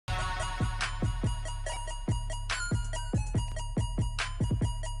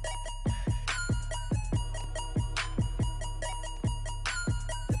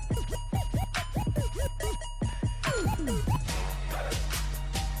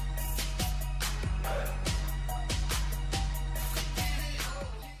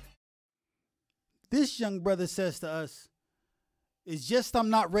This young brother says to us, it's just I'm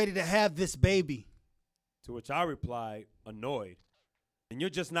not ready to have this baby. To which I replied, annoyed, and you're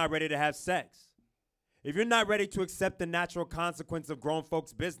just not ready to have sex. If you're not ready to accept the natural consequence of grown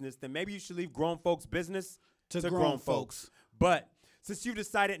folks' business, then maybe you should leave grown folks' business to grown folks. But since you've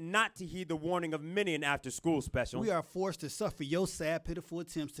decided not to heed the warning of many an after-school special, we are forced to suffer your sad, pitiful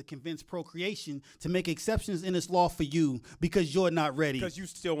attempts to convince procreation to make exceptions in this law for you because you're not ready. Because you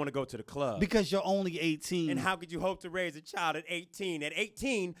still want to go to the club. Because you're only 18. And how could you hope to raise a child at 18? At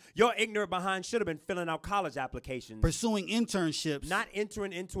 18, your ignorant behind should have been filling out college applications. Pursuing internships. Not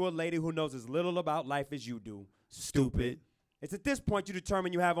entering into a lady who knows as little about life as you do. Stupid. It's at this point you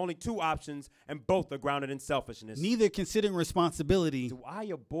determine you have only two options, and both are grounded in selfishness. Neither considering responsibility. Do I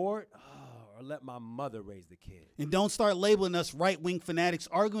abort or let my mother raise the kid? And don't start labeling us right-wing fanatics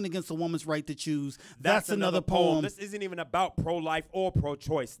arguing against a woman's right to choose. That's another poem. This isn't even about pro-life or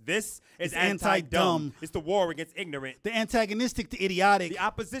pro-choice. This is anti-dumb. It's the war against ignorant. The antagonistic to idiotic. The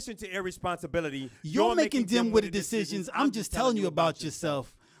opposition to irresponsibility. You're making dim-witted decisions. I'm just telling you about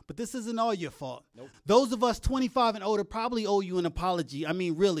yourself. But this isn't all your fault. Nope. Those of us 25 and older probably owe you an apology. I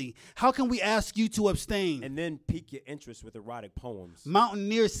mean, really, how can we ask you to abstain? And then pique your interest with erotic poems.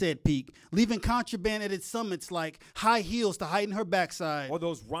 Mountaineer said peak, leaving contraband at its summits like high heels to heighten her backside. Or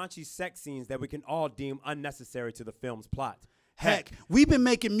those raunchy sex scenes that we can all deem unnecessary to the film's plot. Heck, we've been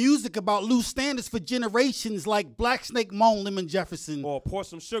making music about loose standards for generations like Black Snake Moan, Lemon Jefferson. Or Pour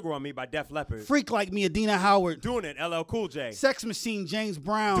Some Sugar on Me by Def Leppard. Freak Like Me, Adina Howard. Doing It, LL Cool J. Sex Machine, James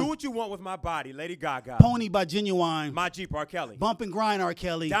Brown. Do What You Want With My Body, Lady Gaga. Pony by Genuine. My Jeep, R. Kelly. Bump and Grind, R.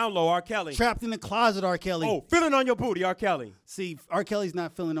 Kelly. Down Low, R. Kelly. Trapped in the Closet, R. Kelly. Oh, Feeling On Your Booty, R. Kelly. See, R. Kelly's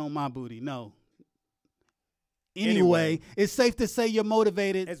not feeling on my booty, no. Anyway, it's safe to say you're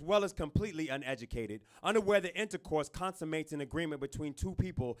motivated. As well as completely uneducated, unaware that intercourse consummates an agreement between two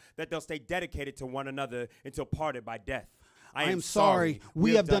people that they'll stay dedicated to one another until parted by death. I am sorry.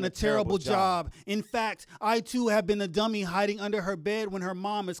 We have done a terrible job. In fact, I too have been a dummy hiding under her bed when her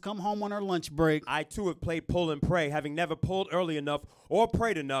mom has come home on her lunch break. I too have played pull and pray, having never pulled early enough or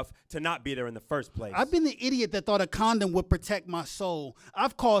prayed enough to not be there in the first place. I've been the idiot that thought a condom would protect my soul.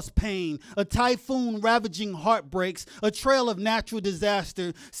 I've caused pain, a typhoon ravaging heartbreaks, a trail of natural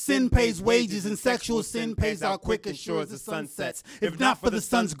disaster. Sin pays wages and sexual sin pays out quick as sure as the sun sets. If not for the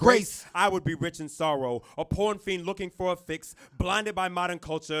sun's grace, I would be rich in sorrow, a porn fiend looking for a fix, blinded by modern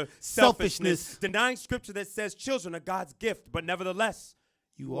culture, selfishness, denying scripture that says children are God's gift, but nevertheless,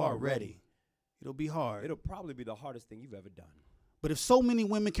 you are ready. It'll be hard. It'll probably be the hardest thing you've ever done. But if so many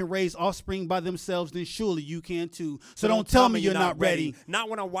women can raise offspring by themselves, then surely you can too. So don't tell me you're not ready. Not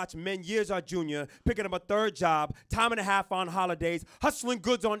when I watch men years our junior, picking up a third job, time and a half on holidays, hustling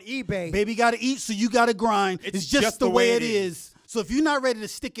goods on eBay. Baby gotta eat, so you gotta grind. It's just the way it is. So if you're not ready to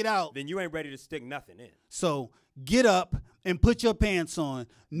stick it out, then you ain't ready to stick nothing in. So get up and put your pants on.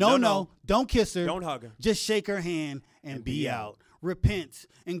 No, don't kiss her. Don't hug her. Just shake her hand and be out. Repent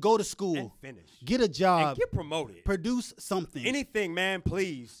and go to school. And finish. Get a job. And get promoted. Produce something. Anything, man,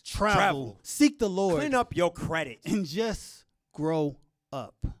 please. Travel. Seek the Lord. Clean up your credit. And just grow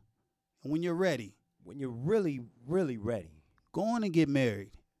up. And when you're ready. When you're really, really ready. Go on and get married.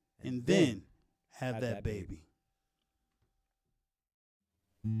 And then have that baby.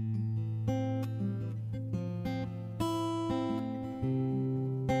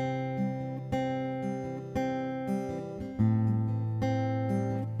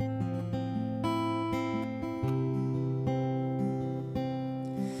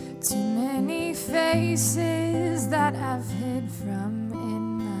 Too many faces that I've hid from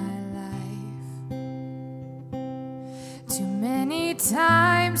in my life. Too many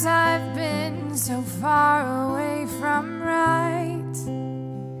times I've been so far away from right.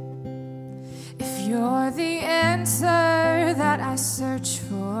 If you're the answer that I search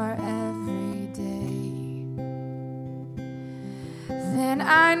for every day, then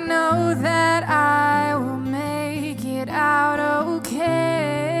I know that I will make it out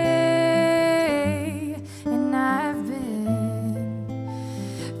okay. And I've been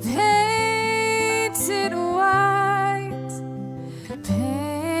painted white,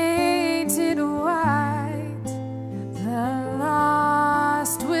 painted white. The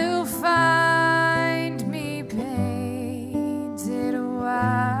lost will find me painted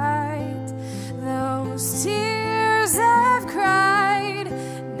white. Those tears I've cried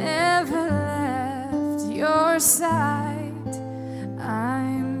never left your side.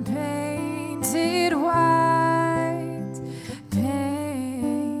 I'm painted white,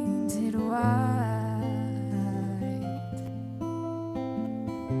 painted white.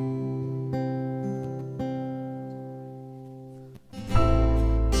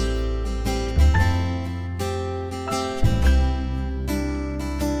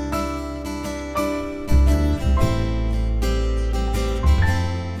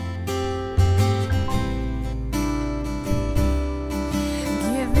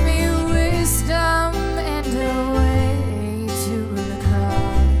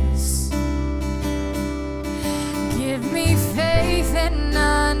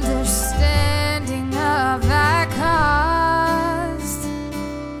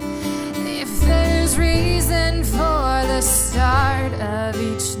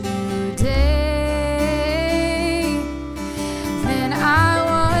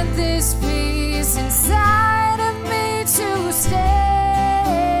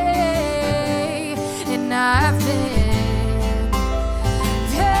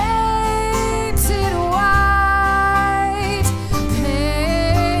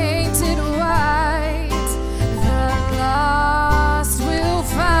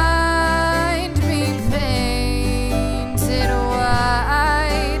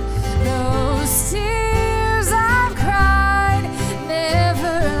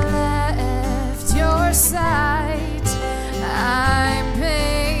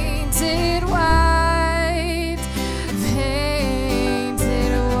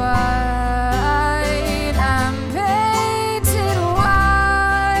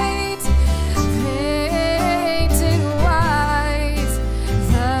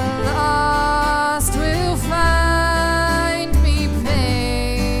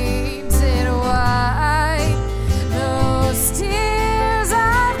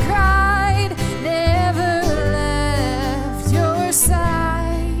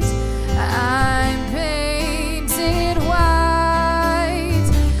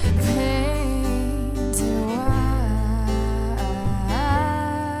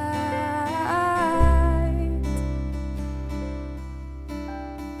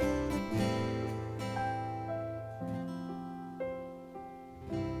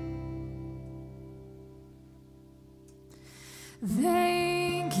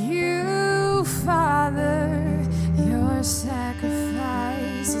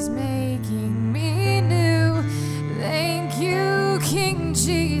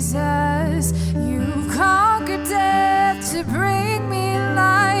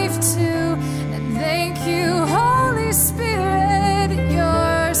 to. And thank you, Holy Spirit,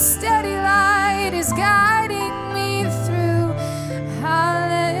 your steady light is guiding me through.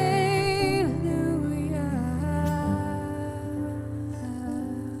 Hallelujah.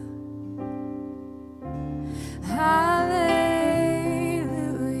 Hallelujah.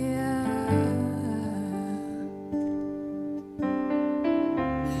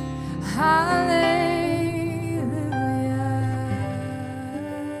 Hallelujah.